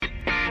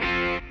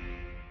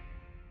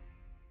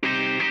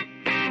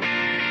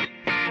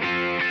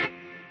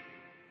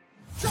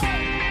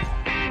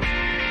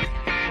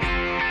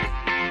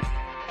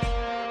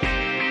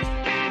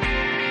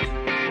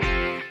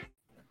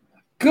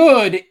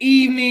Good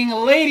evening,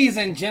 ladies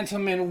and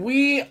gentlemen.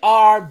 We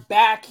are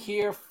back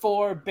here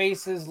for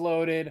Bases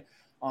Loaded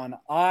on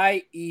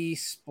IE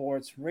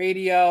Sports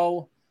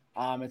Radio.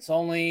 It's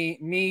only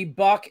me,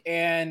 Buck,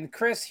 and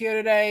Chris here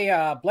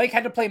today. Blake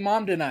had to play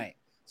mom tonight,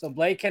 so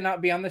Blake cannot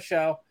be on the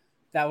show.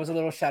 That was a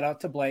little shout out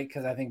to Blake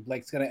because I think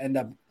Blake's going to end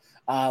up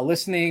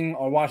listening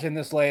or watching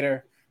this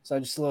later. So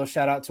just a little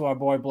shout out to our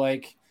boy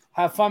Blake.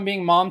 Have fun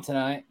being mom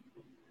tonight.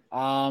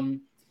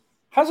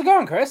 How's it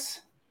going,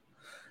 Chris?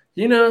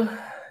 You know,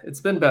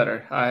 it's been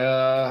better.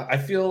 I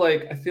feel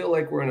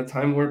like we're in a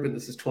time warp, and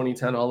this is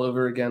 2010 all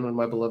over again when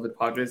my beloved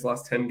Padres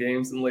lost 10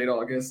 games in late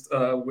August,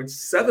 which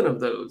 7 of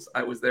those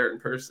I was there in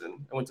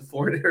person. I went to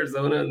 4 at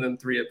Arizona and then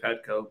 3 at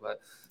Petco. But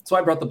so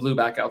I brought the blue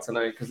back out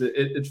tonight because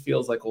it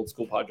feels like old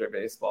school Padre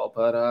baseball.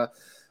 But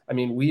I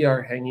mean, we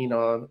are hanging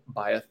on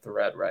by a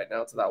thread right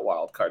now to that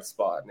wild card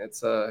spot, and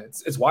it's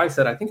why I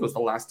said I think it was the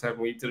last time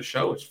we did a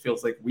show, which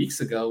feels like weeks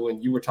ago,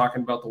 when you were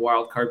talking about the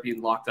wild card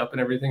being locked up and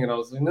everything, and I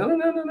was like, no,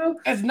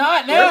 it's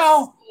not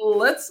now.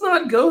 Let's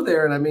not go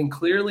there. And I mean,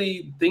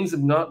 clearly things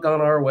have not gone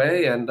our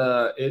way, and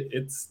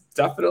it's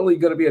definitely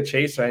going to be a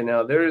chase right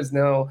now. There is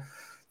now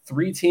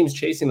 3 teams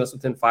chasing us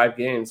within 5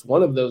 games.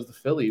 One of those, the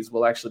Phillies,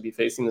 will actually be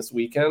facing this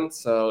weekend,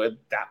 so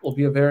that will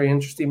be a very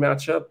interesting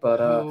matchup. But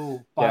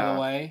by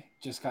the way,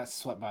 just got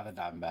swept by the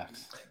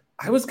Diamondbacks.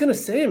 I was going to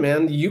say,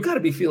 man, you got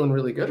to be feeling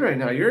really good right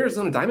now. Your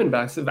Arizona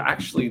Diamondbacks have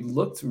actually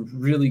looked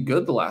really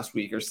good the last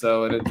week or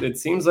so, and it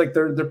seems like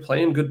they're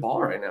playing good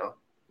ball right now.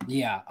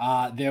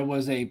 Yeah, there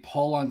was a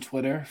poll on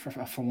Twitter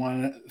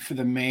for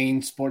the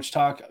main sports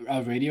talk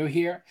radio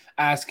here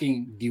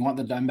asking, do you want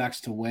the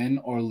Diamondbacks to win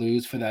or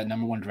lose for that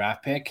number 1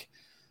 draft pick?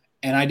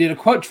 And I did a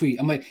quote tweet.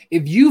 I'm like,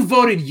 if you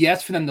voted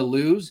yes for them to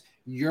lose,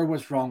 you're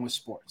what's wrong with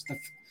sports.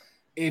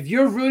 If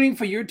you're rooting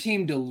for your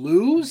team to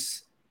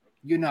lose,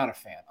 you're not a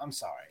fan. I'm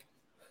sorry.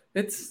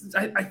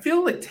 I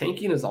feel like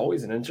tanking is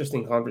always an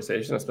interesting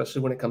conversation,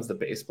 especially when it comes to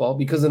baseball,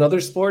 because in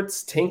other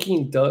sports,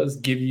 tanking does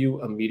give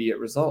you immediate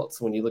results.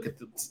 When you look at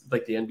the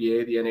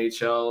NBA, the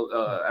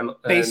NHL,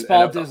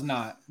 baseball does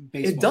not.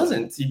 It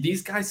doesn't.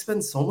 These guys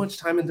spend so much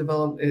time in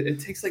development. It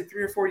takes like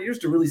 3 or 4 years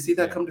to really see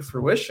that come to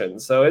fruition.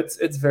 So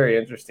it's very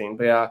interesting.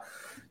 But yeah,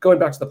 going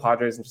back to the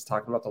Padres and just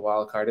talking about the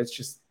wild card,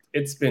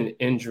 it's been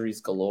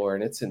injuries galore,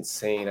 and it's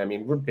insane. I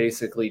mean, we're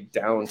basically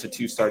down to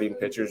 2 starting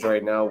pitchers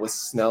right now, with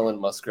Snell and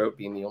Musgrove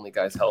being the only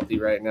guys healthy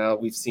right now.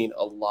 We've seen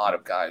a lot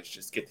of guys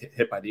just get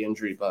hit by the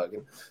injury bug,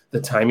 and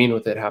the timing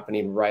with it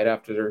happening right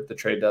after the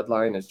trade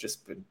deadline has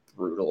just been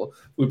brutal.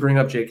 We bring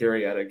up Jake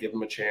Arrieta, give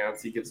him a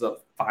chance. He gives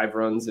up 5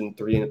 runs in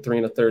 3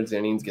 1/3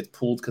 innings, gets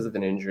pulled because of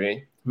an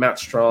injury. Matt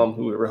Strahm,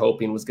 who we were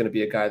hoping was going to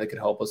be a guy that could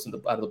help us out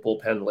of the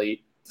bullpen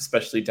late,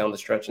 especially down the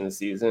stretch in the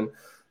season,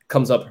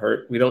 comes up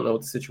hurt. We don't know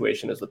what the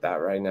situation is with that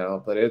right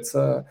now, but it's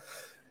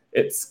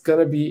going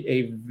to be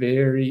a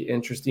very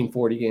interesting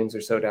 40 games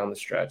or so down the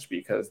stretch,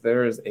 because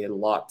there is a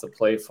lot to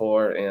play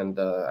for. And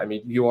I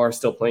mean, you are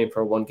still playing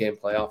for a 1-game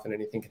playoff, and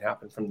anything can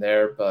happen from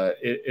there, but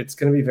it's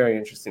going to be very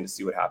interesting to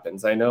see what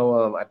happens. I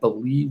know, I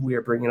believe we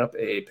are bringing up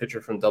a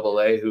pitcher from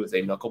AA who is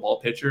a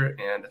knuckleball pitcher,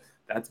 and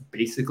that's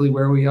basically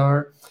where we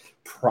are.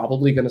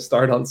 Probably going to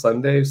start on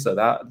Sunday, so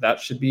that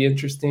should be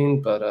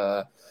interesting.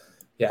 But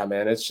yeah,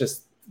 man, it's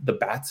just, the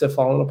bats have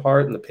fallen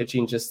apart, and the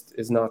pitching just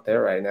is not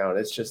there right now. And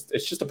it's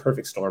just a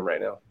perfect storm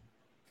right now.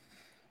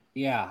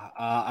 Yeah.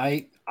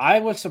 I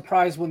was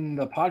surprised when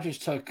the Padres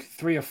took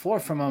 3 or 4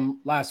 from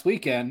them last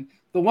weekend.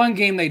 The one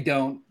game they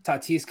don't,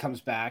 Tatis comes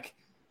back,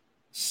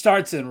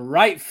 starts in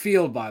right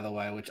field, by the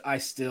way, which I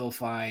still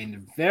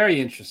find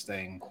very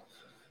interesting.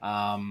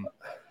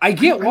 I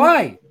get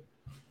why.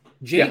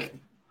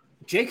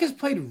 Jake has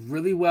played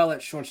really well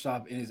at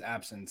shortstop in his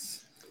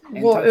absence.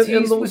 And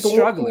Tatis was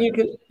struggling.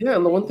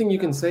 And the one thing you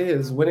can say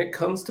is, when it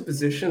comes to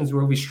positions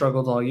where we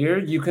struggled all year,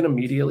 you can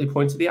immediately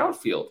point to the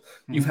outfield.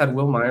 Mm-hmm. You've had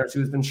Will Myers,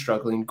 who's been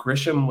struggling.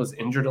 Grisham was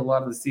injured a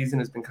lot of the season,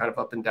 has been kind of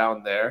up and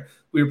down there.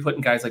 We were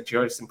putting guys like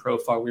Jarrison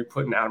Profar. We were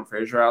putting Adam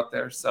Frazier out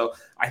there. So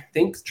I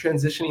think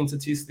transitioning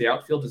Tatis to the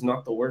outfield is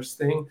not the worst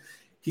thing.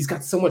 He's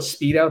got so much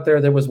speed out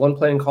there. There was one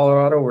play in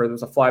Colorado where there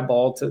was a fly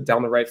ball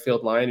down the right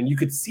field line, and you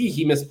could see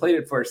he misplayed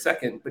it for a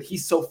second, but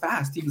he's so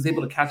fast, he was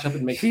able to catch up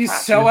and make. He's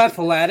so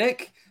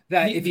athletic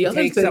that if he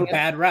takes a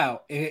bad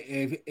route,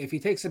 if he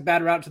takes a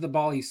bad route to the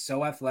ball, he's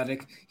so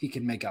athletic, he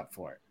can make up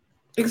for it.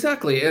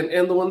 Exactly.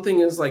 And the one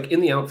thing is, like,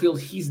 in the outfield,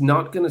 he's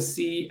not going to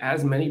see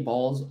as many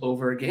balls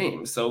over a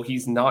game. So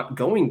he's not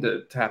going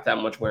to have that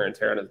much wear and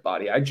tear on his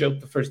body. I joked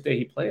the first day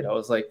he played, I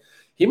was like,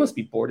 he must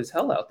be bored as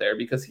hell out there,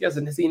 because he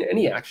hasn't seen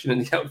any action in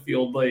the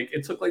outfield. Like,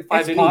 it took like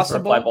 5 innings for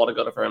a fly ball to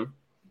go for him.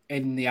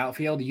 In the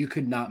outfield, you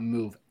could not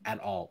move at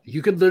all.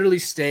 You could literally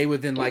stay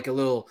within like a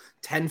little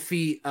 10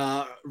 feet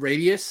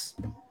radius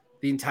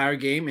the entire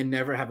game and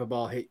never have a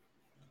ball hit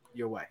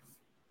your way.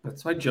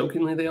 That's why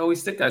jokingly they always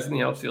stick guys in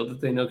the outfield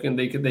that they know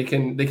they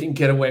can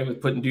get away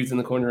with putting dudes in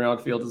the corner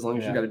outfield as long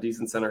as you got a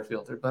decent center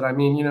fielder. But I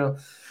mean,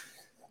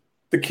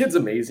 the kid's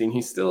amazing.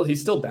 He's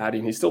still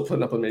batting. He's still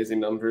putting up amazing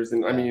numbers.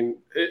 And I mean,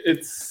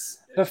 it's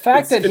the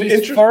fact that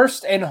he's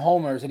first in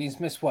homers and he's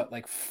missed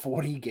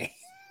 40 games.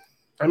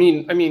 I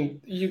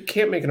mean, you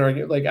can't make an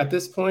argument. Like at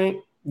this point,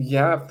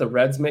 yeah, if the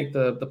Reds make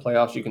the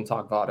playoffs, you can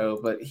talk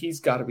Votto, but he's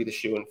got to be the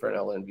shoe-in for an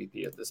L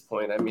MVP at this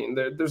point. I mean,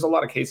 there's a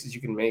lot of cases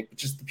you can make, but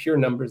just the pure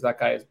numbers that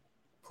guy has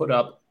put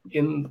up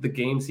in the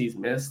games he's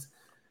missed,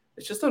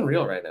 it's just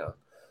unreal right now.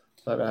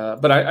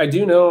 But I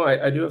do know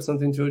I do have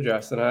something to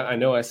address, and I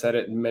know I said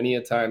it many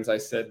a times. I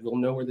said we'll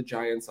know where the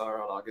Giants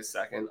are on August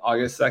 2nd.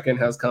 August 2nd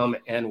has come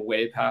and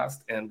way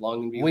past, and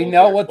long and behold, we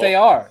know what they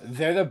are.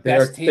 They're the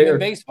best team in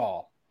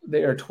baseball.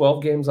 They are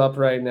 12 games up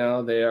right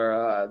now. They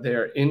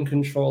are in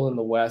control in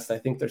the West. I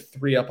think they're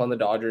 3 up on the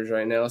Dodgers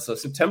right now. So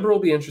September will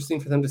be interesting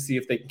for them to see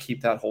if they can keep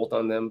that hold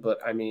on them. But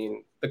I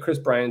mean, the Chris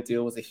Bryant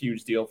deal was a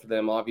huge deal for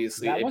them.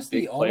 Obviously, that was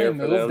the only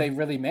move they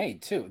really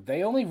made too.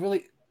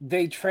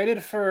 They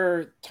traded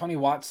for Tony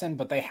Watson,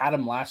 but they had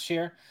him last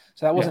year,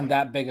 so that wasn't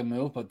that big a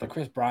move. But the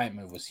Chris Bryant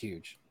move was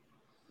huge.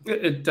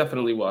 It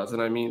definitely was.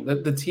 And I mean,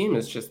 the team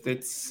is just,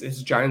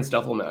 it's Giants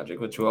devil magic,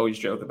 which we always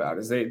joke about,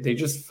 is they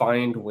just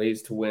find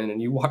ways to win.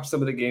 And you watch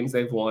some of the games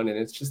they've won, and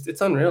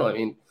it's unreal. I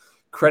mean,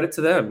 credit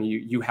to them.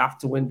 You have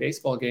to win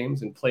baseball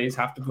games, and plays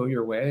have to go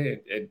your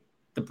way.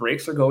 The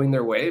breaks are going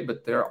their way,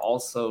 but they're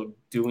also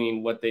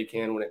doing what they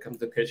can when it comes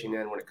to pitching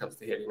and when it comes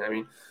to hitting. I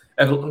mean,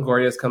 Evan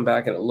Longoria has come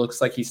back, and it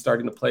looks like he's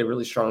starting to play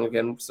really strong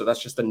again. So that's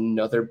just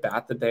another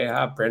bat that they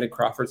have. Brandon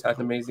Crawford's had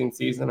an amazing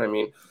season. I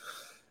mean,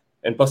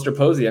 and Buster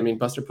Posey. I mean,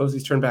 Buster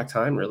Posey's turned back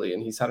time, really,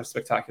 and he's had a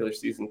spectacular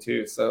season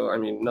too. So, I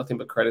mean, nothing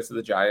but credit to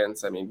the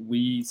Giants. I mean,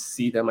 we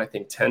see them, I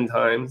think, 10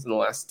 times in the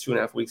last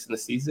 2.5 weeks in the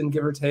season,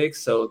 give or take.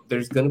 So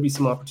there's going to be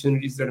some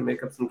opportunities there to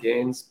make up some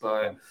games.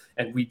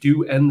 And we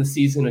do end the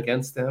season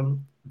against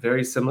them,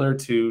 very similar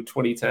to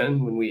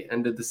 2010 when we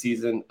ended the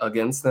season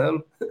against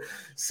them.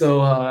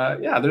 So,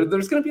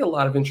 there's going to be a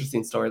lot of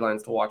interesting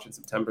storylines to watch in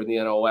September in the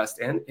NL West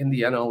and in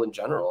the NL in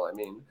general. I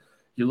mean,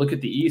 you look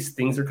at the East,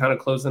 things are kind of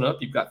closing up.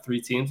 You've got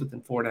 3 teams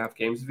within 4.5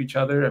 games of each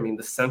other. I mean,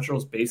 the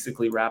Central's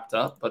basically wrapped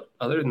up. But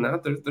other than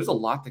that, there's a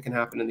lot that can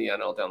happen in the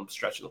NL down the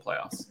stretch of the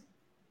playoffs.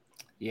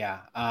 Yeah.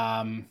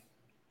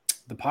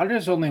 The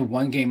Padres are only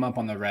 1 game up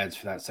on the Reds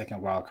for that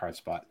second wild card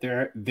spot.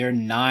 They're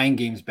 9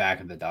 games back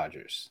of the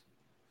Dodgers.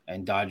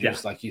 And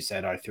Dodgers, like you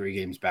said, are 3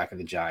 games back of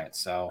the Giants.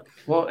 So,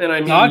 well, and I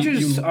mean,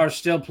 Dodgers are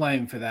still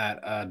playing for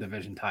that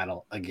division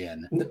title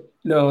again.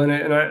 No,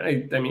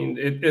 I mean,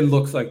 it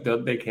looks like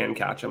they can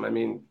catch them. I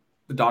mean,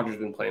 the Dodgers have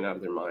been playing out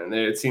of their mind.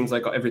 It seems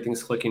like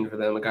everything's clicking for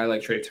them. A guy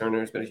like Trey Turner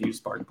has been a huge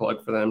spark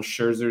plug for them.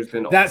 Scherzer's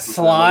been that awesome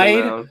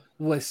slide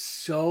was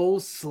so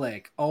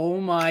slick.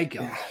 Oh my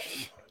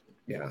gosh!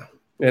 Yeah.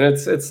 And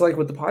it's like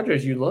with the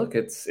Padres, you look,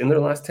 it's in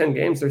their last 10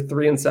 games, they're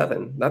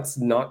 3-7. That's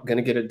not going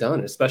to get it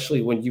done,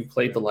 especially when you've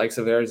played the likes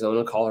of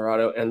Arizona,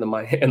 Colorado, and the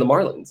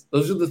Marlins.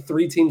 Those are the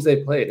 3 teams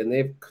they played, and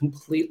they've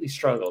completely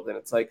struggled. And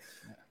it's like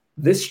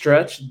this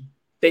stretch,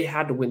 they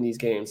had to win these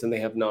games, and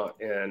they have not.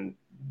 And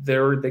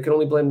they can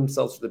only blame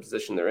themselves for the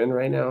position they're in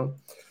right now.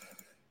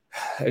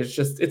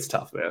 It's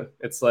tough, man.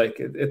 It's like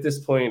at this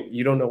point,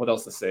 you don't know what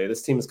else to say.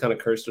 This team is kind of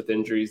cursed with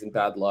injuries and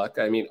bad luck.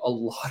 I mean, a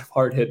lot of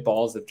hard hit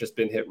balls have just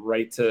been hit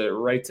right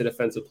to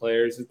defensive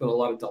players. There's been a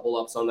lot of double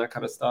ups on that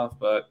kind of stuff.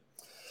 But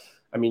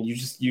I mean,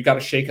 you got to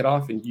shake it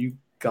off, and you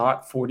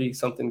got 40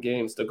 something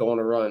games to go on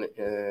a run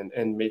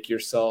and put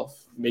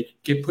yourself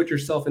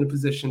in a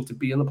position to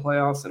be in the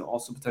playoffs and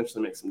also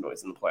potentially make some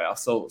noise in the playoffs.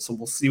 So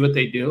we'll see what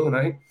they do.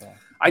 And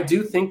I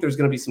do think there's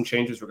going to be some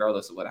changes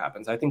regardless of what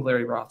happens. I think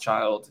Larry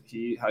Rothschild,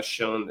 he has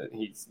shown that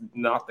he's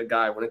not the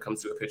guy when it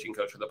comes to a pitching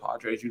coach for the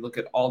Padres. You look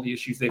at all the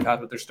issues they've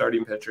had with their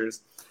starting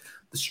pitchers,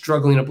 the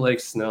struggling of Blake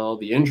Snell,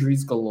 the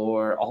injuries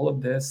galore, all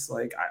of this.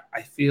 Like,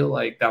 I feel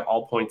like that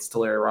all points to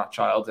Larry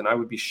Rothschild, and I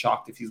would be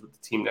shocked if he's with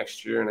the team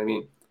next year. And I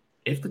mean,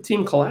 if the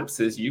team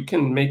collapses, you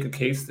can make a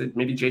case that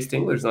maybe Jay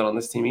Stingler's not on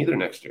this team either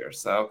next year.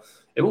 So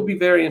it will be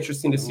very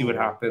interesting to see what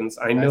happens.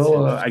 I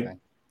know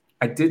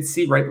I did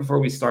see right before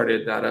we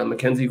started that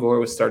Mackenzie Gore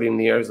was starting in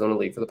the Arizona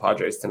League for the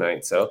Padres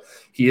tonight. So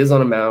he is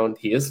on a mound.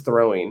 He is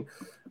throwing.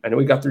 I know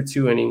we got through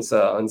 2 innings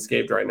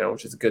unscathed right now,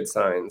 which is a good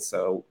sign.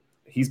 So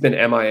he's been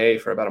MIA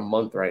for about a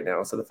month right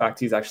now. So the fact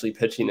he's actually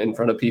pitching in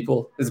front of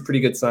people is a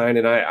pretty good sign.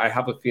 And I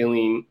have a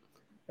feeling,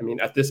 I mean,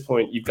 at this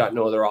point, you've got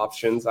no other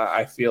options.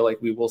 I feel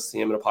like we will see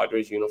him in a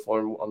Padres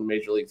uniform on the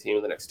Major League team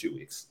in the next 2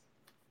 weeks.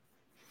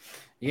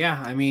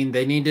 Yeah, I mean,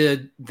 they need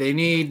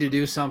to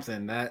do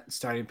something. That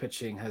starting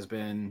pitching has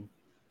been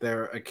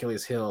their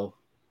Achilles heel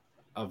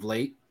of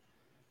late.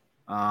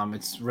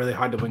 It's really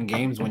hard to win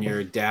games when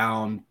you're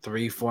down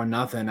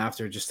 3-4-0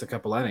 after just a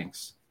couple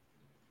innings.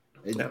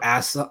 It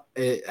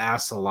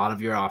asks a lot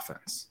of your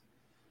offense.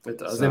 It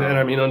does, so, and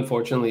I mean,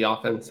 unfortunately,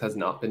 offense has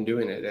not been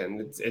doing it,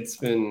 and it's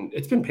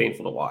been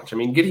painful to watch. I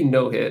mean, getting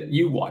no hit,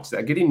 you watch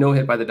that, getting no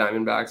hit by the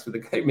Diamondbacks with the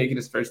guy making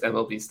his first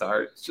MLB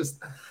start. It's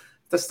just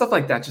the stuff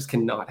like that just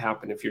cannot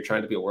happen if you're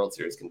trying to be a World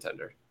Series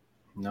contender.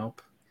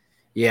 Nope.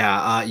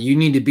 Yeah, you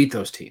need to beat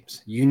those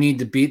teams. You need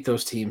to beat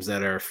those teams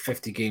that are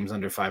 50 games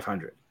under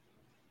 500.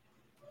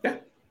 Yeah,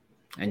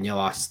 and you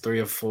lost 3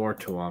 or 4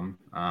 to them.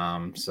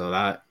 So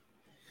that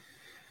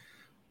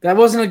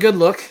wasn't a good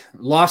look.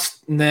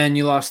 Then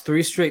you lost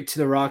 3 straight to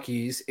the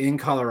Rockies in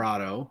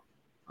Colorado.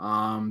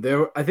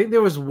 I think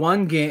there was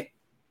one game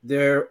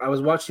there. I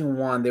was watching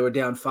one. They were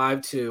down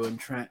 5-2, and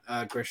Trent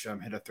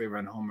Grisham hit a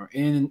 3-run homer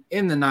in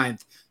the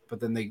ninth, but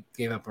then they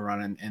gave up a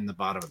run in the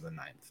bottom of the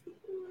ninth.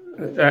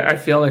 I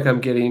feel like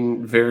I'm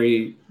getting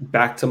very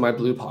back to my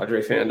Blue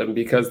Padre fandom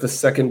because the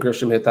second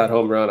Grisham hit that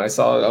home run, I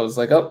was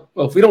like, oh,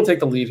 well, if we don't take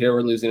the lead here,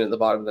 we're losing it in the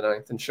bottom of the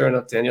ninth. And sure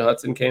enough, Daniel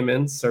Hudson came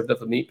in, served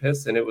up a meat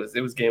piss, and it was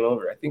game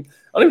over. I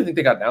don't even think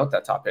they got out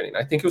that top inning.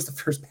 I think it was the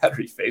first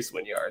batter he faced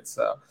 1 yard.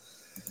 So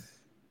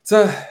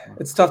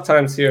it's tough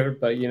times here,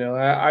 but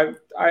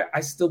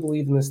I still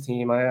believe in this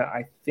team.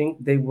 I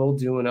think they will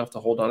do enough to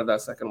hold on to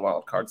that second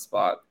wild card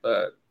spot,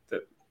 but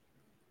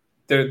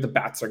the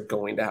bats are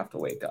going to have to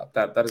wake up.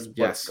 That is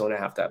what's going to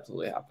have to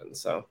absolutely happen.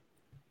 So,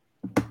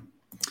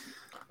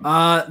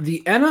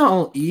 the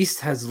NL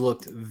East has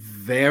looked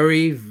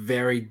very,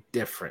 very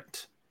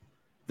different.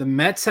 The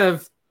Mets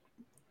have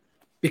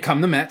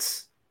become the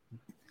Mets.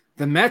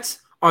 The Mets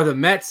are the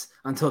Mets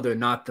until they're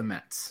not the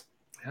Mets.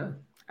 Yeah,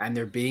 and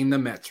they're being the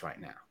Mets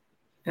right now.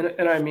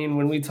 And I mean,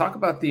 when we talk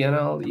about the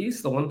NL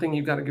East, the one thing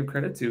you've got to give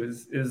credit to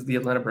is the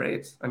Atlanta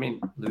Braves. I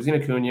mean,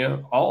 losing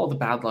Acuna, all the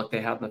bad luck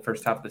they had in the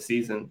first half of the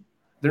season.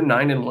 They're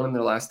 9-1 in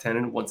their last 10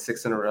 and won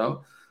 6 in a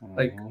row.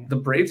 Like the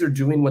Braves are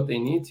doing what they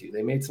need to.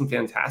 They made some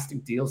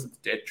fantastic deals at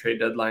the trade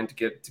deadline to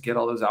get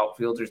all those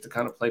outfielders to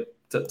kind of play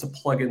to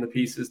plug in the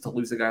pieces to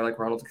lose a guy like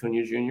Ronald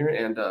Acuna Jr.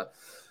 And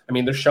I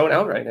mean, they're showing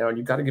out right now, and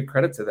you've got to give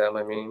credit to them.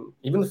 I mean,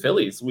 even the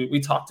Phillies, we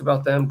talked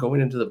about them going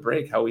into the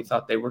break, how we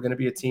thought they were going to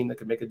be a team that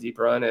could make a deep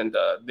run, and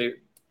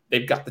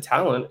they've got the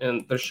talent,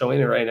 and they're showing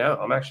it right now.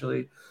 I'm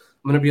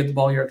going to be at the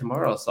Ball Yard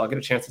tomorrow, so I'll get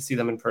a chance to see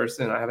them in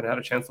person. I haven't had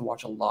a chance to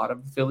watch a lot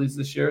of the Phillies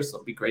this year, so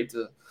it'll be great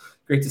to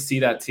see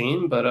that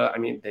team. But I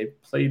mean, they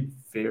played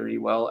very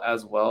well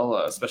as well,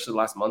 especially the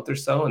last month or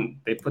so, and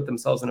they put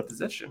themselves in a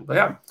position. But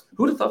yeah,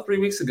 who would have thought 3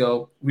 weeks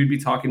ago we'd be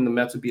talking the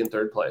Mets would be in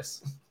third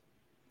place?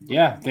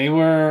 Yeah, they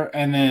were,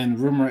 and then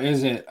rumor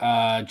is it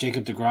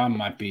Jacob deGrom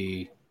might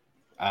be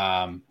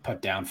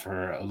put down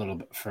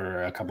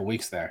for a couple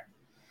weeks there.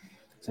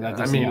 So that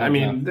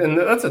and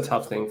that's a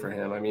tough thing for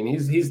him. I mean,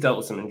 he's dealt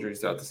with some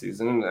injuries throughout the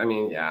season, and I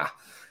mean, yeah,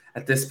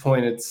 at this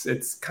point,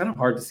 it's kind of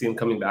hard to see him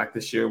coming back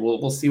this year.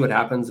 We'll see what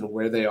happens and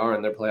where they are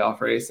in their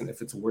playoff race, and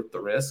if it's worth the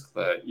risk.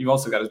 But you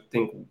also got to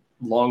think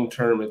long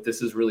term if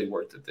this is really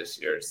worth it this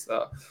year.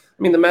 So,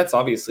 I mean, the Mets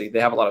obviously they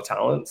have a lot of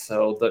talent,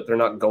 so they're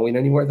not going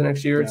anywhere the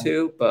next year or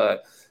two. But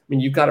I mean,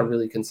 you've got to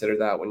really consider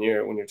that when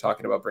you're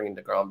talking about bringing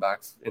deGrom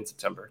back in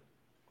September.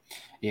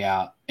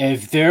 Yeah,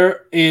 if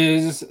there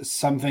is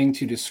something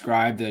to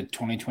describe the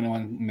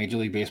 2021 Major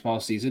League Baseball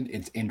season,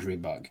 it's injury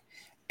bug.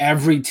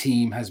 Every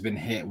team has been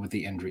hit with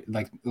the injury.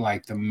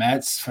 Like the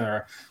Mets for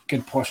a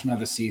good portion of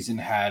the season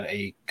had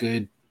a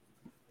good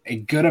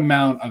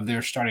amount of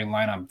their starting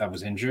lineup that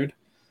was injured.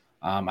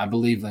 I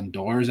believe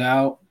Lindor is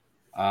out.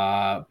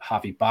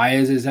 Javi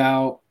Baez is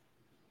out.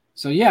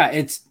 So yeah,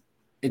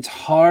 it's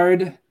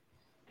hard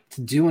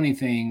to do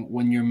anything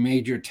when your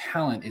major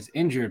talent is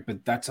injured,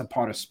 but that's a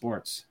part of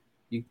sports.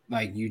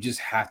 You just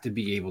have to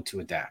be able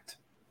to adapt.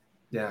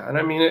 Yeah, and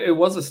I mean, it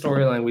was a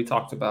storyline we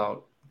talked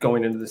about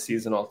going into the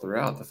season all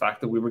throughout. The fact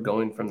that we were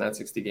going from that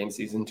 60-game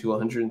season to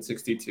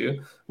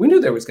 162, we knew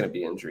there was going to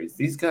be injuries.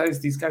 These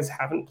guys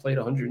haven't played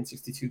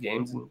 162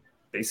 games in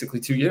basically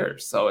 2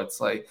 years. So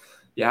it's like,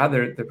 yeah,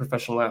 they're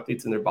professional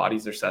athletes and their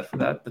bodies are set for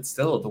that. But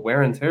still, the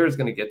wear and tear is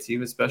going to get to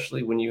you,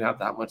 especially when you have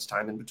that much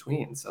time in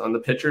between. So on the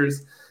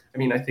pitchers, I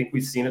mean, I think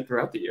we've seen it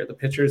throughout the year. The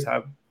pitchers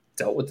have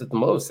dealt with it the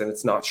most, and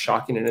it's not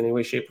shocking in any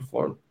way, shape, or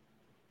form.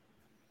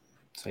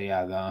 So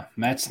yeah, the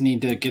Mets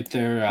need to get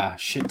their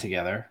shit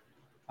together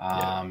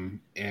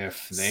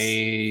if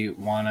they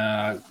want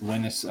to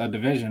win this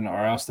division,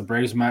 or else the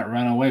Braves might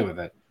run away with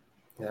it.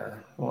 Yeah.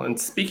 Well, and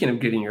speaking of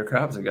getting your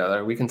crowd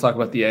together, we can talk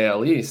about the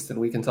AL East, and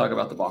we can talk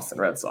about the Boston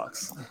Red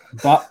Sox.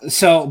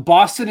 So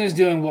Boston is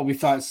doing what we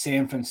thought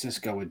San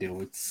Francisco would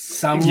do.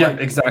 It's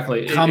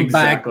exactly. Come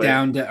back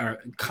down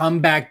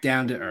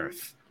to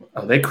earth.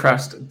 Oh, they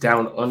crashed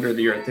down under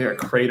the earth. They are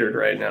cratered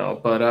right now.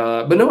 But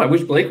no, I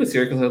wish Blake was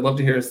here because I'd love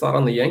to hear his thought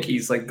on the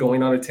Yankees, like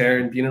going on a tear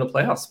and being in a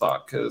playoff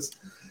spot. Because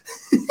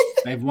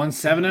they've won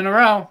 7 in a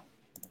row.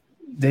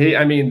 They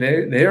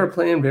are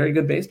playing very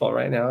good baseball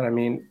right now. And I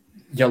mean,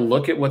 you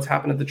look at what's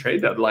happened at the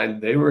trade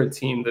deadline. They were a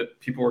team that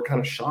people were kind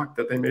of shocked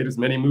that they made as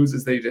many moves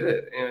as they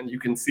did, and you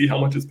can see how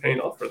much is paying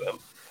off for them.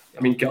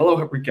 I mean,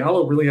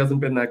 Gallo really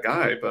hasn't been that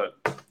guy, but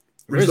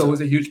Rizzo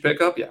was a huge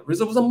pickup. Yeah,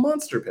 Rizzo was a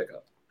monster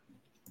pickup.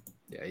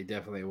 Yeah, he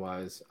definitely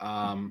was.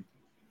 I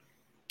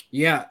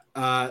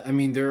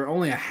mean, they're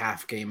only a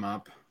half game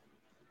up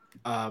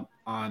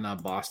on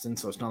Boston,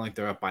 so it's not like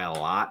they're up by a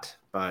lot.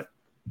 But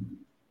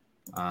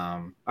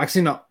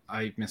actually, no,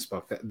 I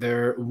misspoke.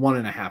 They're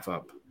 1.5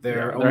 up.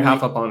 They're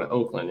half up on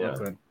Oakland. Yeah,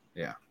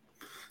 yeah.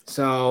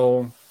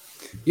 So,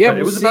 yeah,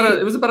 it was about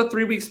a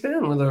 3-week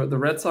span where the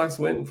Red Sox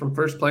went from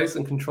first place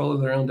and control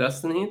of their own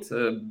destiny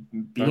to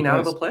being out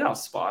of the playoff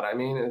spot. I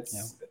mean,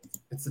 it's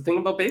the thing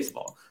about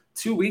baseball.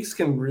 2 weeks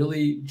can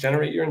really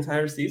generate your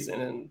entire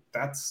season, and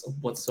that's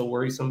what's so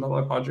worrisome about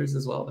my Padres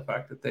as well. The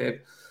fact that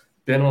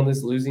been on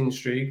this losing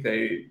streak.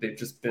 They've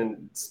just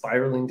been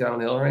spiraling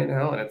downhill right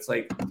now, and it's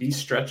like these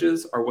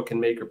stretches are what can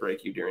make or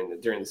break you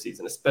during the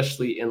season,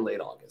 especially in late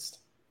August.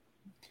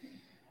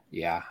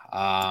 Yeah,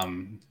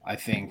 I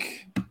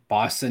think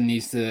Boston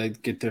needs to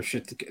get their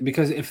shit together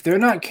because if they're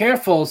not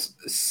careful,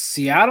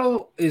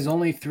 Seattle is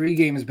only 3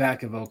 games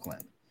back of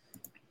Oakland.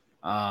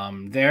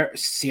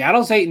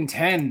 Seattle's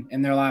 8-10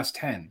 in their last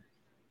 10.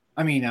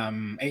 I mean,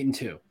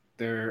 8-2.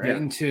 They're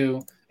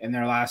 8-2 in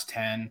their last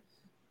 10.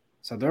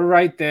 So they're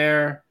right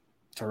there.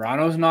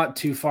 Toronto's not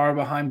too far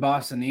behind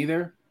Boston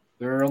either.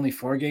 They're only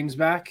 4 games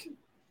back.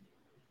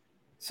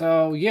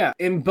 So yeah,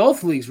 in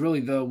both leagues, really,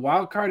 the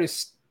wild card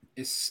is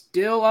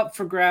still up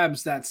for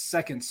grabs, that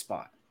second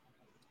spot.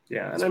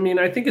 Yeah, and I mean,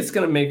 I think it's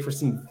going to make for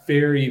some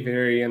very,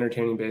 very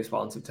entertaining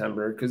baseball in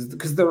September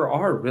because there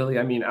are really,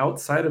 I mean,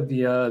 outside of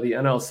the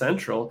NL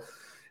Central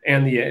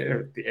and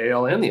the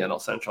AL and the NL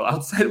Central,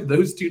 outside of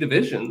those 2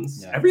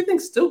 divisions,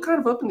 everything's still kind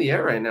of up in the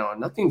air right now, and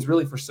nothing's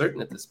really for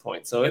certain at this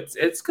point. So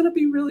it's going to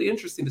be really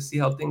interesting to see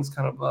how things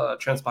kind of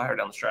transpire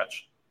down the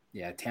stretch.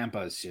 Yeah,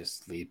 Tampa is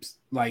just leaps.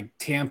 Like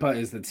Tampa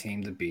is the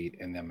team to beat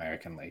in the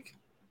American League.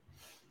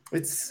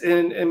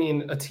 And I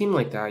mean, a team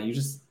like that, you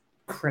just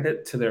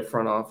credit to their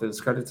front office,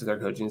 credit to their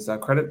coaching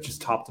staff, credit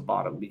just top to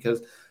bottom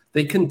because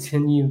they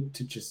continue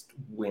to just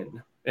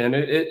win. And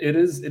it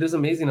is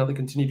amazing how they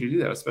continue to do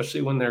that,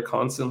 especially when they're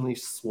constantly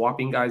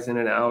swapping guys in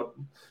and out,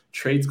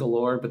 trades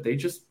galore, but they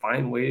just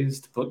find ways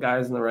to put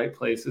guys in the right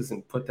places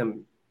and put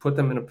them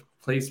in a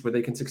place where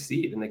they can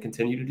succeed, and they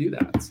continue to do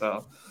that.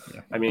 So,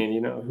 I mean,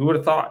 you know, who would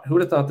have thought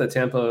that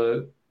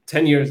Tampa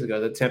 10 years ago,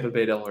 the Tampa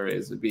Bay Devil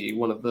Rays would be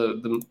one of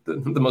the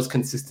most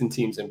consistent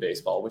teams in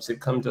baseball, which they've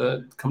come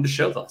to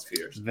show the last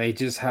few years. They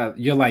just have.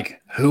 You're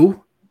like,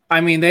 who?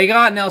 I mean, they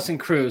got Nelson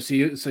Cruz,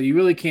 so you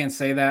really can't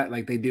say that.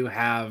 Like they do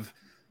have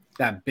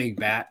that big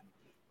bat,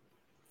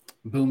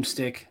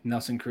 boomstick,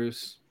 Nelson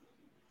Cruz.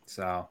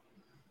 So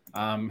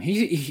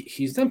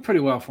he's done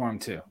pretty well for him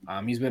too.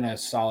 He's been a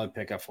solid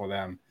pickup for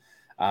them.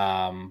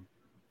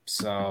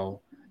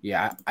 So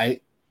yeah,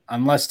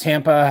 unless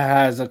Tampa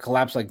has a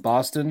collapse like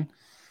Boston,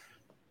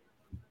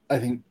 I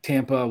think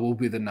Tampa will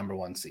be the number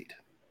 1 seed.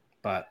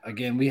 But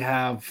again, we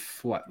have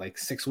like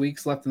 6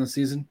 weeks left in the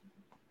season?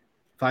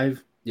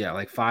 5? Yeah,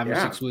 like 5 or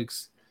 6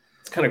 weeks.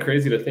 It's kind of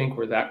crazy to think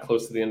we're that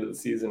close to the end of the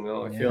season. You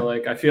know?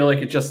 I feel like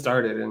it just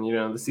started, and you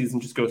know the season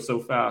just goes so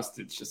fast.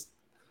 It's just,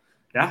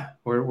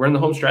 we're in the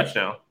home stretch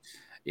now.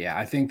 Yeah,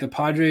 I think the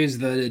Padres,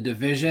 the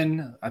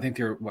division, I think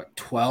they're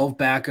 12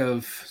 back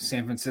of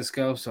San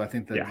Francisco. So I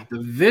think the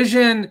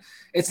division,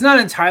 it's not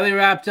entirely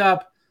wrapped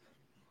up,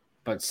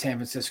 but San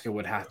Francisco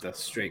would have to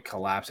straight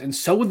collapse, and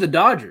so would the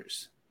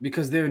Dodgers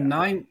because they're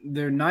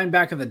 9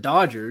 back of the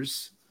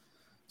Dodgers.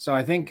 So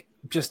I think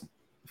just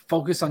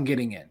focus on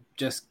getting in.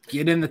 Just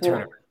get in the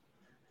tournament.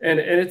 And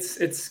it's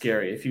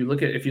scary. If you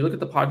look at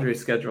the Padres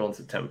schedule in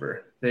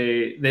September,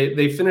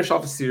 they finish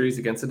off a series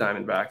against the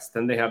Diamondbacks.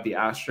 Then they have the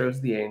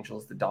Astros, the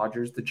Angels, the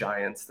Dodgers, the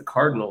Giants, the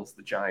Cardinals,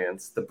 the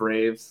Giants, the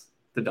Braves,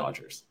 the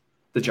Dodgers,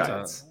 the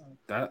Giants.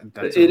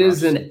 It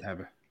is an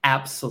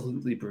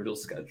absolutely brutal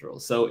schedule.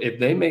 So if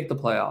they make the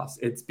playoffs,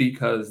 it's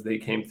because they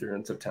came through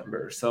in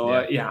September. So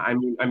I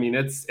mean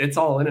it's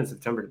all in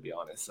September, to be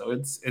honest. So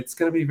it's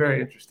going to be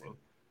very interesting.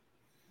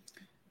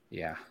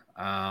 Yeah.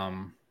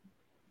 I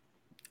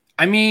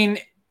mean,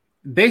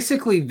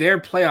 basically their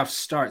playoffs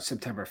start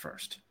September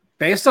 1st.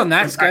 Based on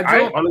that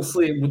schedule,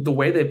 honestly, with the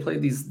way they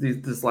played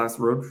this last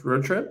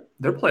road trip,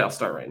 their playoffs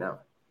start right now.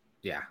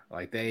 Yeah,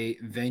 like they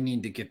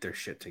need to get their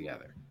shit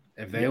together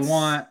if they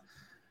want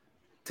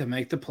to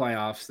make the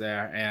playoffs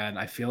there. And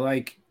I feel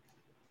like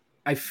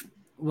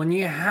when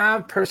you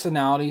have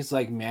personalities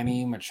like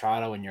Manny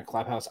Machado in your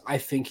clubhouse, I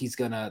think he's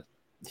gonna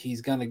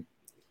get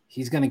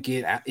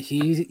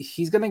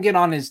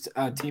on his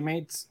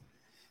teammates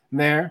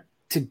there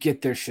to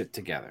get their shit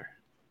together.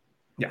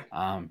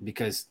 Yeah.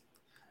 Because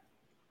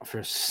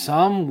for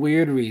some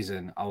weird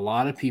reason, a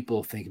lot of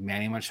people think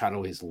Manny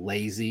Machado is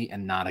lazy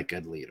and not a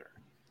good leader.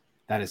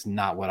 That is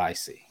not what I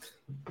see.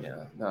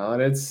 Yeah, no,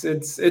 and it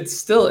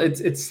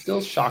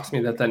still shocks me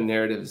that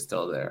narrative is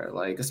still there.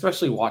 Like,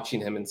 especially watching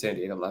him in San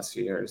Diego the last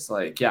few years.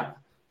 Like, yeah,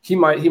 he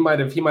might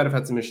have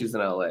had some issues in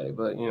LA,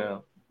 but you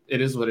know,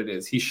 it is what it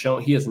is.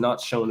 He has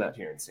not shown that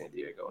here in San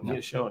Diego, and he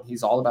has shown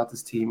he's all about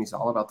this team. He's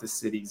all about this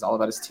city. He's all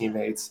about his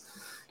teammates.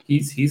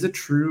 He's a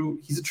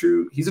true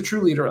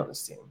leader on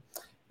this team.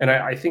 And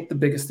I think the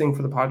biggest thing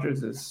for the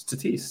Padres is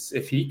Tatis.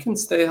 If he can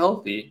stay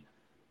healthy,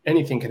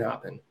 anything can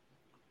happen.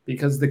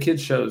 Because the kid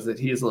shows that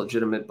he is a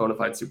legitimate bona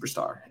fide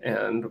superstar.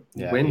 And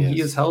when he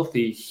is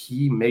healthy,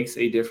 he makes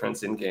a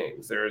difference in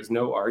games. There is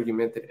no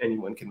argument that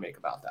anyone can make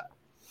about that.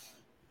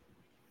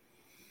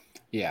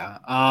 Yeah.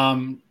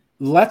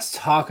 Let's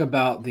talk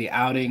about the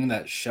outing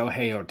that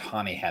Shohei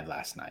Ohtani had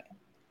last night.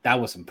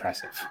 That was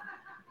impressive.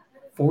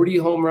 40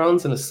 home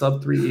runs and a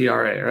sub-3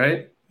 ERA,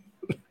 right?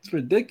 It's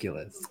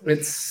ridiculous.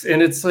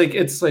 It's like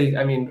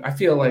I mean, I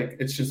feel like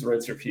it's just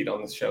rinse repeat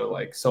on this show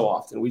like so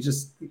often.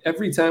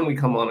 Every time we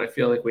come on, I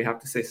feel like we have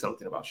to say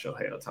something about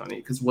Shohei Ohtani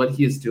because what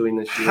he is doing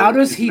this year. How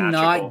does he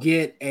not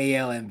get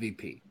AL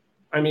MVP?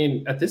 I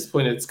mean, at this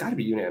point, it's got to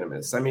be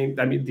unanimous. I mean,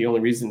 the only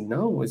reason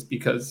no is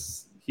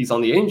because he's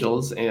on the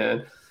Angels,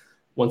 and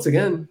once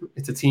again,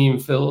 it's a team,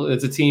 Phil.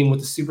 It's a team with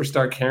a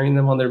superstar carrying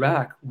them on their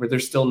back, where they're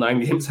still 9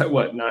 games at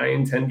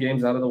 10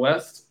 games out of the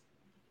West,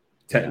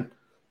 10.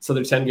 So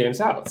they're 10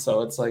 games out.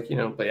 So it's like,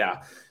 but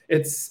yeah,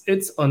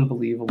 it's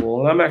unbelievable.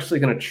 And I'm actually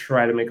going to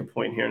try to make a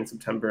point here in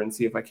September and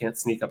see if I can't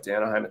sneak up to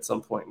Anaheim at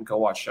some point and go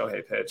watch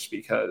Shohei pitch,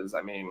 because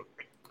I mean,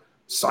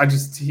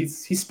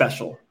 he's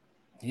special.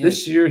 Yeah.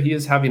 This year, he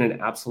is having an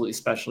absolutely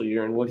special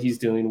year, and what he's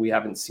doing, we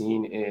haven't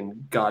seen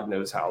in God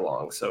knows how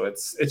long. So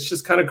it's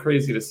just kind of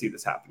crazy to see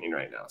this happening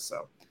right now.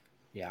 So,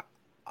 yeah,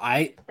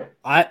 I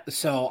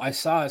saw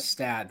a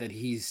stat that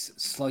he's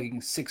slugging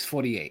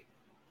 .648.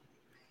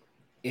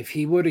 If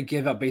he were to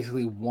give up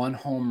basically one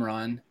home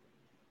run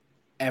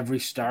every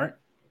start,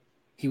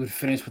 he would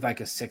finish with like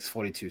a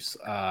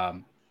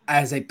 .642.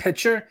 As a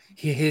pitcher,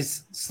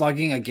 his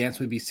slugging against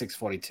would be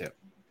 .642.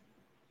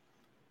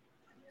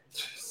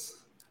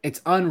 It's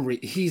unreal.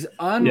 He's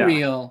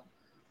unreal. Yeah.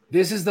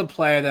 This is the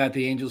player that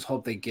the Angels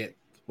hope they get,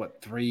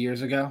 3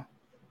 years ago?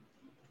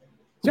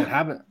 What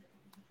happened?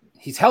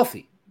 He's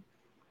healthy.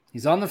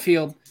 He's on the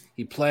field.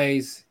 He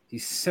plays.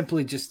 He's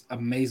simply just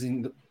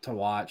amazing to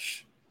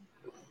watch.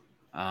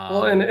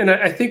 Well, and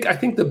I think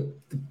the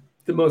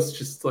most,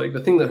 just like the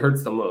thing that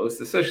hurts the most,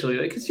 especially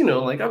because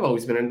I've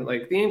always been in,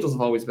 the Angels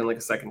have always been like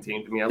a second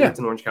team to me. I lived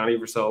in Orange County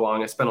for so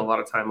long. I spent a lot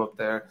of time up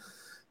there.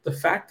 The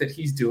fact that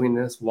he's doing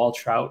this while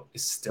Trout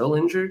is still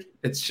injured,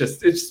 it's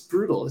just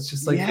brutal. It's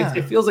just like,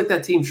 it feels like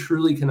that team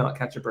truly cannot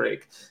catch a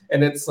break.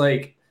 And it's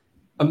like,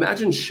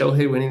 imagine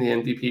Shohei winning the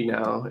MVP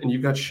now, and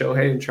you've got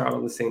Shohei and Trout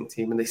on the same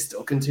team, and they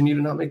still continue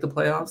to not make the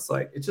playoffs.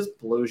 Like, it just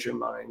blows your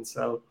mind.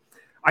 So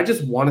I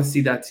just want to see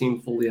that team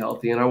fully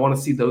healthy, and I want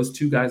to see those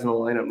two guys in the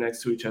lineup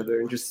next to each other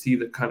and just see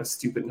the kind of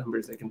stupid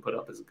numbers they can put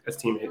up as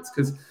teammates,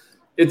 because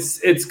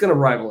it's going to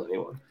rival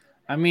anyone.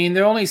 I mean,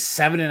 they're only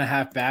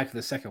 7.5 back to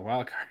the second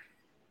wild card.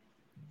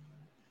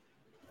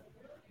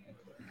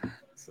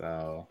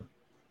 So,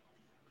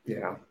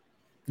 yeah,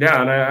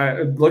 and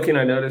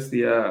I noticed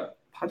the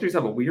Padres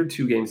have a weird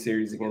 2-game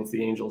series against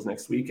the Angels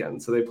next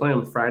weekend. So they play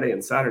on Friday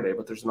and Saturday,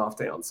 but there's an off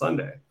day on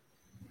Sunday.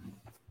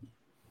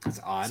 That's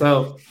odd.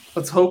 So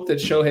let's hope that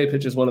Shohei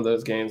pitches one of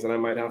those games, and I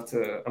might have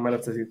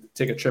to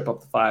take a trip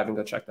up to 5 and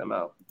go check them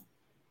out.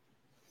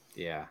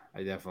 Yeah,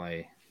 I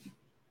definitely.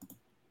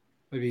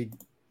 It'd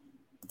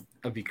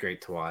be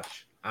great to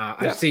watch.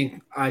 I've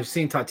seen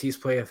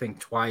Tatis play, I think,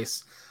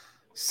 twice.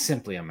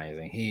 Simply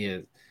amazing. He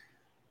is.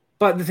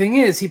 But the thing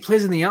is, he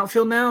plays in the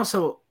outfield now,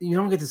 so you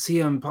don't get to see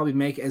him probably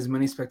make as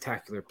many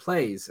spectacular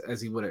plays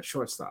as he would at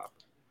shortstop.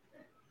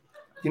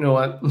 You know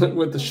what?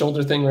 With the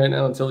shoulder thing right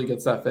now, until he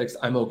gets that fixed,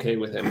 I'm okay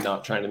with him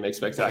not trying to make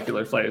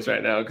spectacular plays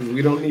right now, because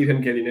we don't need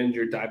him getting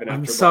injured, diving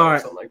after a ball or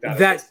something like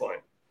that at this point.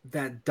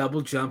 That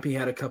double jump he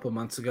had a couple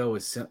months ago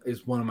is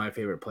one of my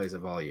favorite plays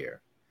of all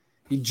year.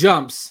 He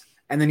jumps,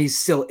 and then he's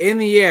still in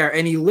the air,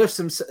 and he lifts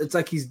him. It's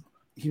like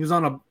he was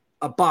on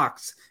a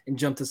box and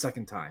jumped the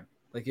second time.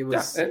 Like it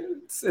was. Yeah,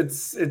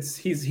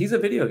 he's a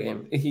video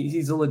game.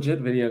 He's a legit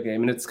video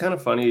game, and it's kind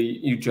of funny.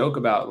 You joke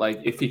about like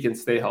if he can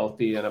stay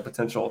healthy and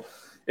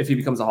if he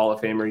becomes a Hall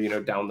of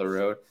Famer, down the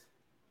road.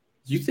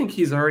 You think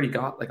he's already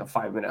got like a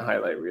 5-minute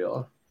highlight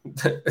reel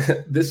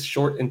this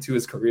short into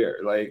his career?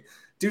 Like,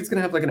 dude's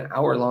gonna have like an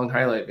hour-long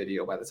highlight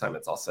video by the time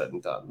it's all said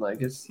and done. Like,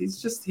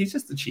 he's just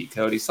a cheat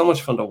code. He's so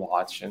much fun to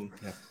watch, and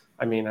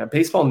I mean,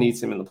 baseball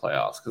needs him in the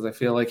playoffs, because I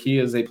feel like he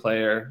is a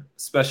player,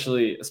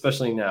 especially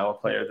now, a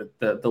player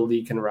that the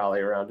league can rally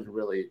around and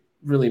really,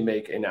 really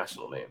make a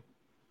national name.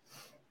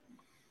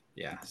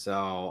 Yeah.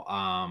 So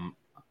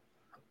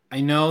I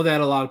know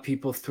that a lot of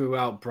people threw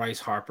out Bryce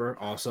Harper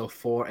also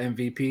for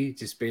MVP,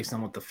 just based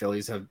on what the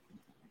Phillies have.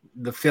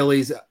 The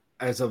Phillies,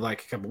 as of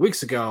like a couple of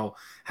weeks ago,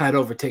 had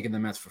overtaken the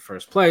Mets for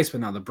first place,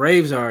 but now the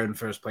Braves are in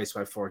first place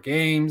by 4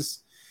 games.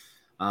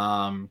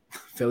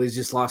 Phillies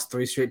just lost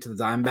 3 straight to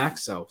the Diamondbacks,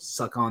 so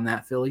suck on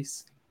that,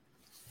 Phillies.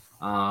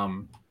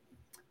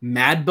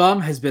 Mad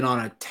Bum has been on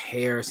a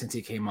tear since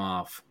he came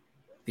off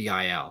the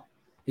IL.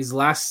 His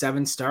last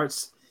 7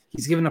 starts,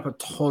 he's given up a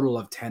total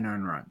of 10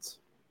 earned runs.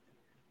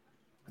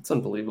 That's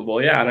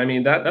unbelievable. Yeah, and I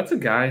mean that's a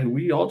guy who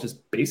we all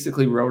just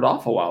basically wrote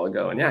off a while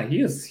ago. And yeah,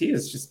 he is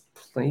just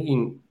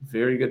playing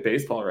very good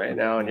baseball right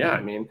now. And yeah,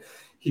 I mean,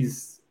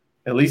 he's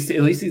at least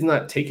he's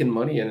not taking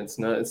money, and it's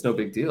no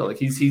big deal. Like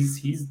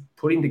he's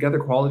putting together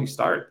quality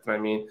starts. I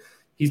mean,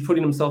 he's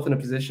putting himself in a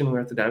position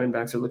where if the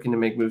Diamondbacks are looking to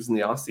make moves in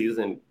the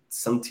offseason,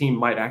 some team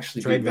might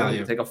actually trade value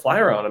to take a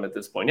flyer on him at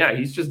this point. Yeah,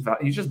 he's just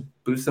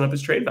boosting up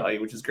his trade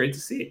value, which is great to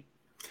see.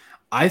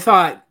 I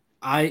thought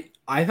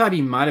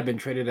he might have been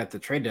traded at the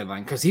trade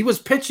deadline, because he was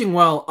pitching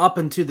well up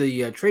into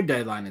the trade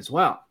deadline as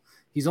well.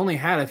 He's only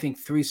had, I think,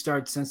 3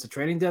 starts since the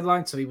trading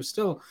deadline, so he was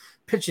still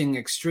pitching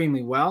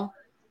extremely well.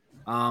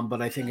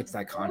 But I think it's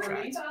that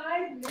contract.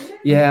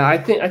 Yeah, I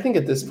think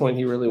at this point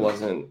he really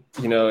wasn't.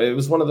 It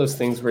was one of those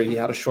things where he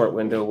had a short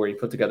window where he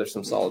put together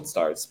some solid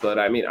starts. But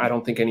I mean, I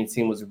don't think any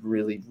team was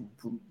really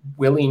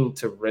willing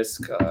to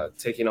risk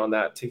taking on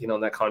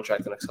that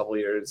contract the next couple of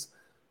years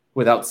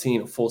without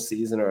seeing a full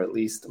season or at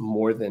least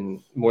more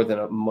than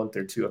a month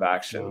or two of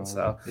action.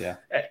 So yeah,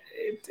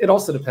 it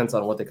also depends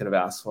on what they could have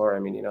asked for. I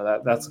mean,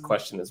 that's a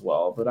question as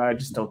well, but I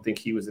just don't think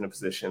he was in a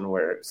position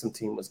where some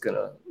team was going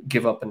to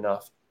give up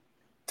enough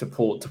to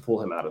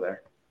pull him out of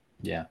there.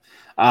 Yeah.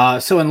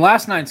 So in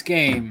last night's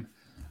game,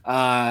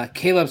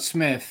 Caleb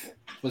Smith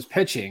was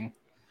pitching.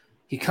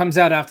 He comes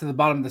out after the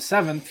bottom of the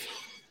seventh,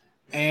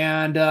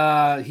 and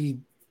he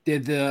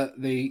did the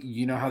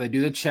how they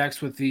do the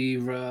checks with the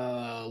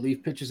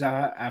relief pitchers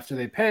after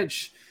they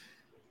pitch.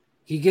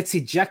 He gets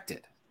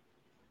ejected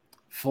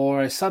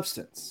for a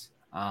substance.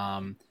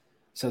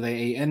 So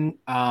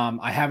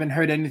I haven't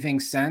heard anything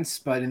since,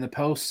 but in the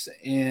post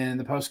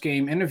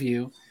game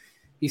interview,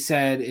 he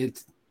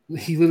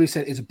literally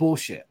said it's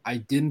bullshit. I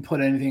didn't put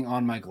anything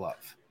on my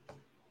glove.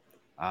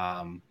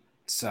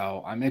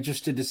 So I'm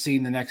interested to see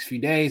in the next few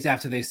days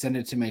after they send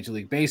it to Major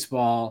League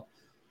Baseball.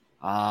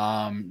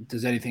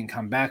 Does anything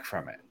come back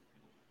from it?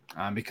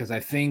 Because I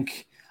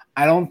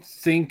don't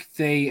think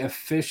they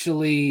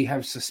officially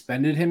have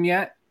suspended him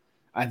yet.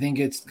 I think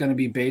it's going to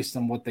be based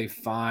on what they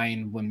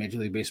find when Major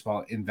League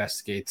Baseball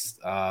investigates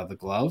the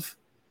glove.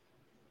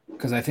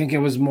 Because I think it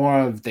was more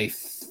of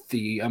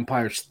the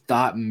umpires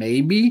thought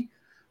maybe.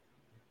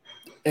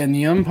 And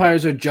the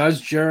umpires are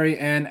judge, jury,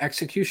 and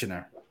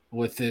executioner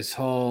with this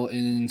whole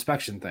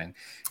inspection thing.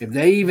 If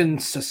they even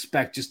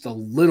suspect just a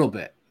little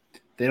bit,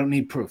 they don't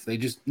need proof. They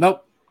just,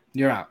 nope,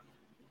 you're out.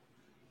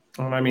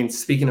 I mean,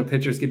 speaking of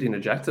pitchers getting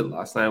ejected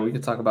last night, we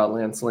could talk about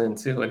Lance Lynn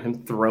too, and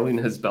him throwing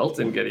his belt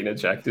and getting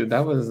ejected.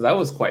 That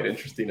was quite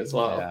interesting as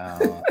well.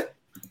 Yeah,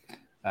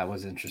 that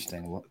was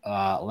interesting.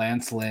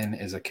 Lance Lynn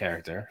is a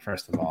character,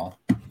 first of all.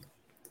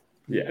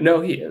 Yeah,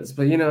 no, he is.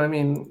 But, I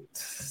mean,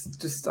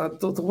 just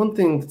the one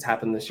thing that's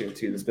happened this year,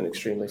 too, that's been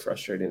extremely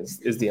frustrating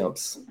is the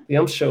umps. The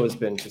umps show has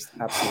been just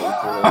absolutely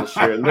brutal this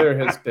year. And there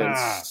has been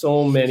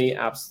so many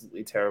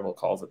absolutely terrible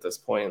calls at this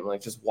point. Like,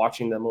 just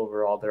watching them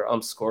overall, their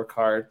ump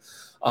scorecard.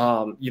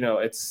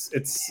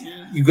 It's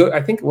you go,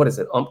 I think, what is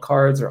it, ump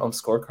cards or ump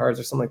scorecards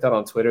or something like that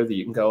on Twitter that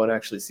you can go and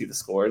actually see the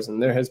scores.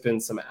 And there has been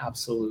some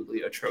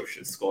absolutely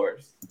atrocious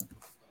scores.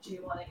 Do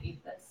you want to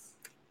eat this?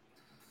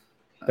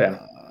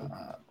 Yeah.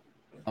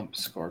 Ump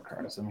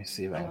scorecards. Let me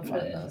see if I can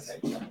find this.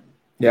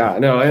 Yeah,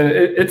 no, and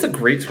it's a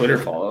great Twitter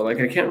follow. Like,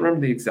 I can't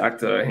remember the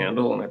exact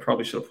handle, and I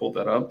probably should have pulled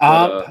that up.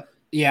 But,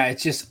 yeah,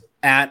 it's just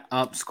at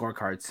Ump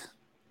Scorecards.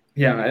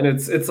 Yeah, and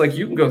it's like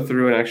you can go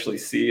through and actually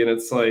see, and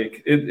it's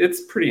like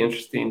it's pretty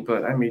interesting.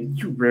 But I mean,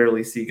 you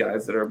rarely see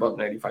guys that are above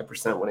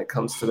 95% when it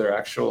comes to their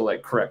actual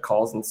like correct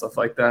calls and stuff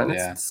like that. And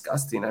It's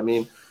disgusting. I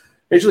mean,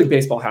 Major League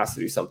Baseball has to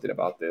do something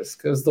about this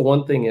because the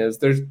one thing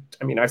is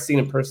I've seen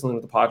it personally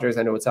with the Padres.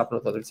 I know it's happened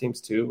with other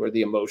teams too, where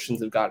the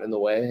emotions have gotten in the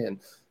way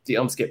and the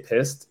umps get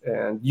pissed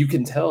and you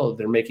can tell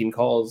they're making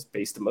calls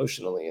based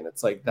emotionally. And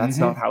it's like, that's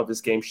not how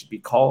this game should be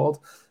called.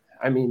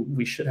 I mean,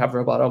 we should have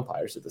robot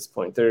umpires at this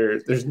point.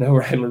 There's no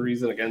rhyme or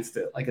reason against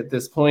it. Like at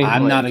this point,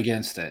 I'm not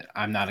against it.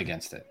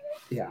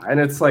 Yeah, and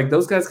it's like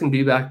those guys can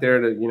be back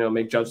there to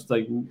make judges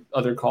like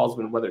other calls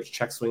whether it's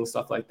check swing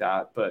stuff like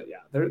that. But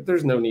yeah,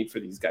 there's no need for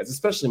these guys,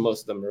 especially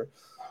most of them are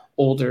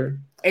older.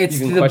 You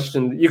can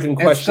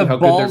question how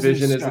good their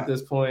vision is at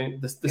this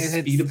point. The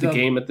speed of the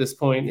game at this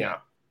point. Yeah,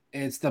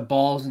 it's the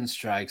balls and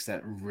strikes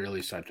that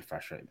really start to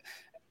frustrate me.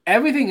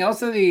 Everything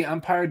else that the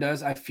umpire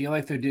does, I feel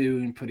like they're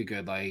doing pretty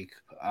good. Like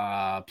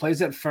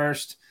plays at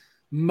first,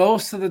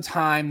 most of the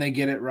time they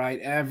get it right.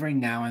 Every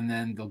now and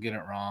then they'll get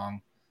it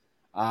wrong.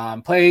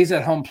 Plays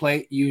at home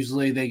plate,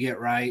 usually they get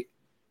right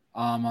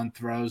on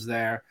throws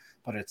there,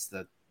 but it's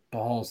the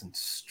balls and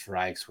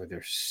strikes where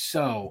they're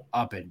so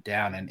up and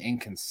down and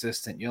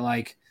inconsistent. You're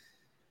like,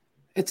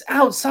 it's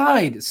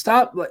outside.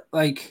 Stop.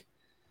 Like,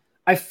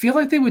 I feel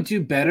like they would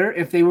do better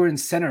if they were in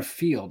center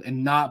field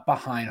and not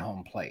behind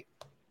home plate.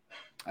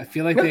 I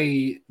feel like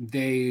they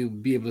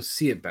be able to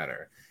see it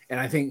better. And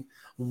I think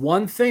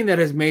one thing that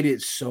has made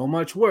it so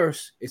much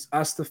worse is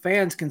us, the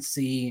fans, can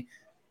see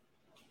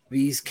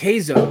these K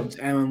zones,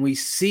 and when we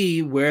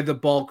see where the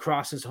ball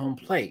crosses home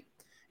plate.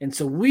 And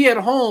so we at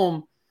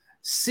home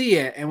see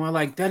it, and we're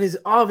like, that is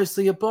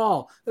obviously a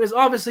ball. That is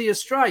obviously a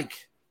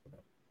strike.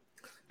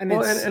 And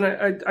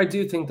I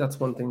do think that's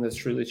one thing that's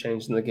truly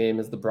changed in the game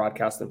is the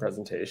broadcast and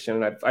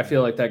presentation. And I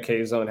feel like that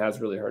K zone has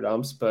really hurt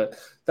umps, but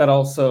that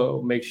also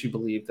makes you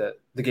believe that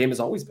the game has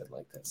always been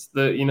like this.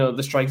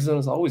 The strike zone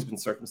has always been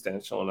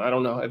circumstantial. And I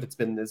don't know if it's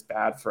been this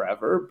bad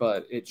forever,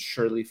 but it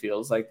surely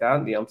feels like that.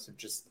 And the umps have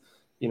just,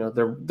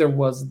 there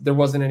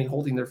wasn't any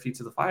holding their feet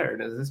to the fire.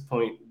 And at this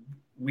point,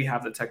 we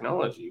have the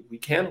technology. We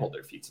can hold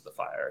their feet to the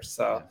fire.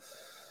 So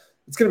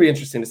it's going to be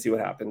interesting to see what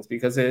happens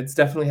because it's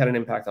definitely had an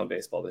impact on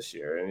baseball this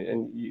year,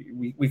 and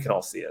we can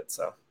all see it.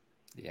 So,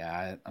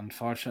 yeah,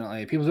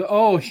 unfortunately, people say,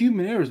 "Oh,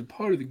 human error is a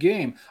part of the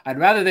game." I'd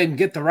rather them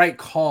get the right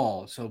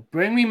call. So,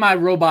 bring me my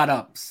robot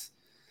umps.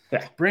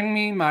 Yeah, bring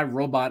me my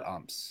robot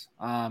umps.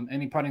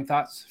 Any parting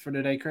thoughts for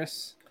today,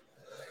 Chris?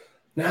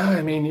 No,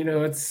 I mean,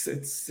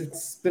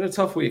 it's been a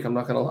tough week. I'm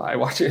not gonna lie.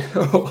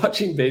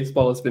 Watching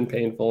baseball has been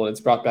painful, and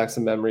it's brought back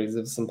some memories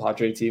of some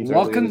Padre teams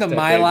earlier Welcome this to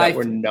my decade that life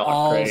were not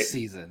all great.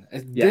 season.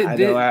 Yeah, I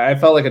know. I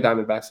felt like a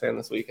Diamondbacks fan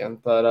this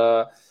weekend,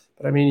 but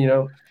I mean,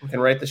 we can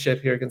right the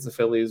ship here against the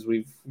Phillies.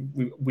 We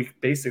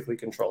basically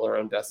control our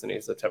own destiny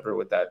in September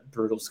with that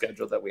brutal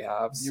schedule that we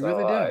have. You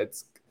really do.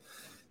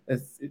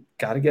 It's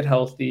got to get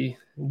healthy,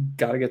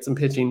 got to get some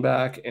pitching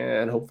back,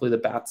 and hopefully the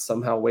bats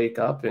somehow wake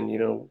up. And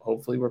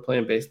hopefully we're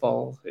playing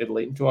baseball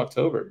late into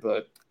October.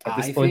 But at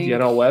this point, the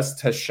NL West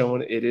has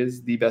shown it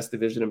is the best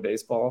division in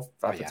baseball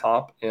at the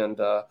top, and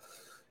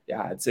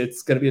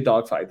it's going to be a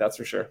dogfight, that's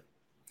for sure.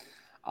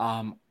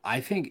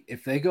 I think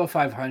if they go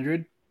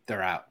 500,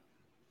 they're out.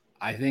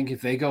 I think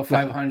if they go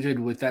 500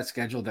 with that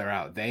schedule, they're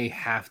out. They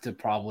have to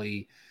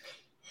probably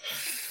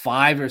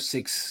 5 or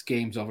 6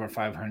 games over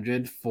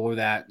 500 for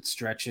that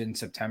stretch in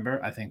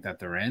September. I think that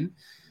they're in.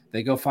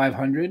 They go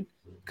 500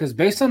 because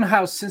based on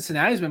how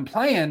Cincinnati's been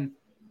playing,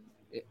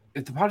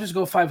 if the Padres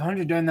go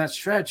 500 during that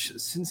stretch,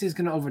 Cincy's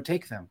going to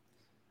overtake them.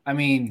 I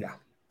mean,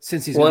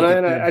 Cincy's going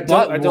to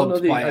get I don't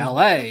know by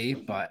LA,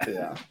 but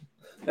yeah.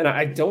 And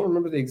I don't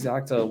remember the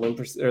exact win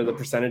or the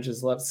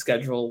percentages left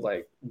schedule,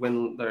 like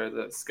when they're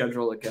the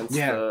schedule against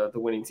the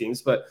winning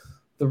teams. But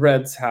the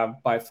Reds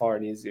have by far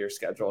an easier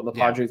schedule. And the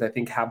Padres, I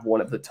think, have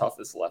one of the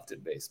toughest left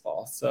in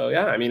baseball. So,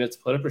 I mean, it's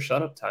put up or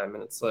shut up time.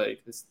 And it's like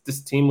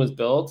this team was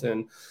built.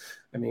 And,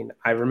 I mean,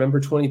 I remember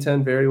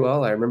 2010 very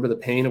well. I remember the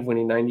pain of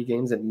winning 90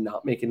 games and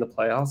not making the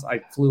playoffs. I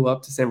flew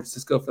up to San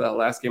Francisco for that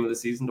last game of the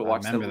season to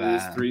watch them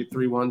lose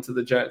 3-1 to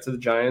the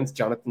Giants.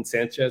 Jonathan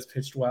Sanchez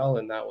pitched well,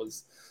 and that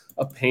was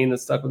a pain that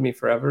stuck with me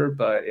forever.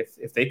 But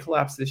if they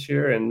collapse this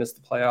year and miss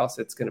the playoffs,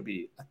 it's going to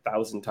be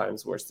 1,000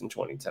 times worse than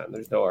 2010.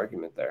 There's no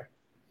argument there.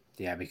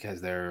 Yeah, because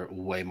they're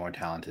way more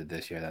talented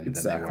this year than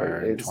they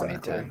were in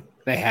 2010.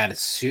 They had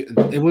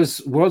it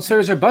was World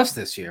Series or bust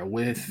this year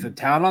with the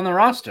talent on the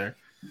roster,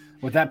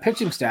 with that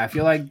pitching staff.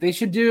 You're like they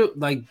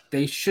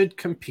should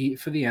compete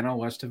for the NL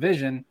West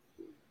division.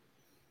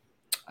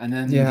 And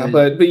then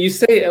but you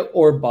say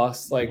or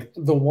bust. Like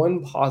the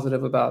one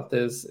positive about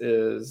this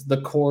is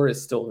the core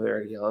is still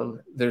very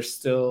young. There's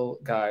still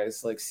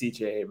guys like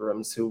CJ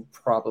Abrams who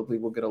probably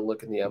will get a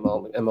look in the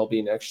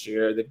MLB next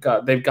year. They've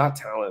got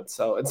talent,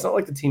 so it's not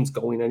like the team's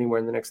going anywhere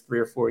in the next 3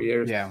 or 4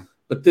 years. Yeah.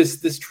 But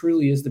this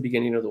truly is the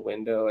beginning of the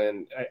window,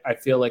 and I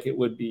feel like it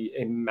would be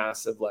a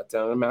massive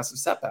letdown, a massive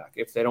setback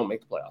if they don't make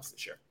the playoffs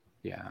this year.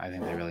 Yeah, I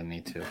think they really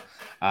need to.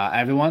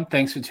 Everyone,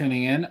 thanks for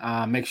tuning in.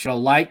 Make sure to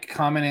like,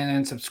 comment,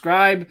 and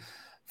subscribe.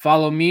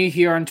 Follow me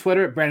here on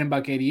Twitter at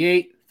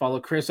BrandonBuck88. Follow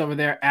Chris over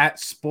there at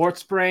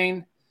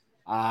SportsBrain.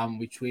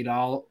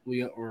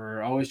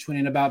 We're always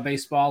tweeting about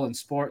baseball and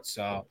sports,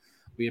 so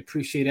we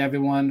appreciate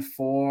everyone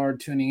for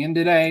tuning in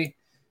today.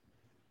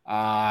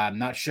 I'm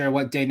not sure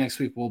what day next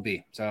week will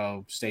be,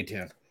 so stay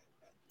tuned.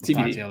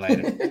 Talk to you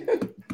later.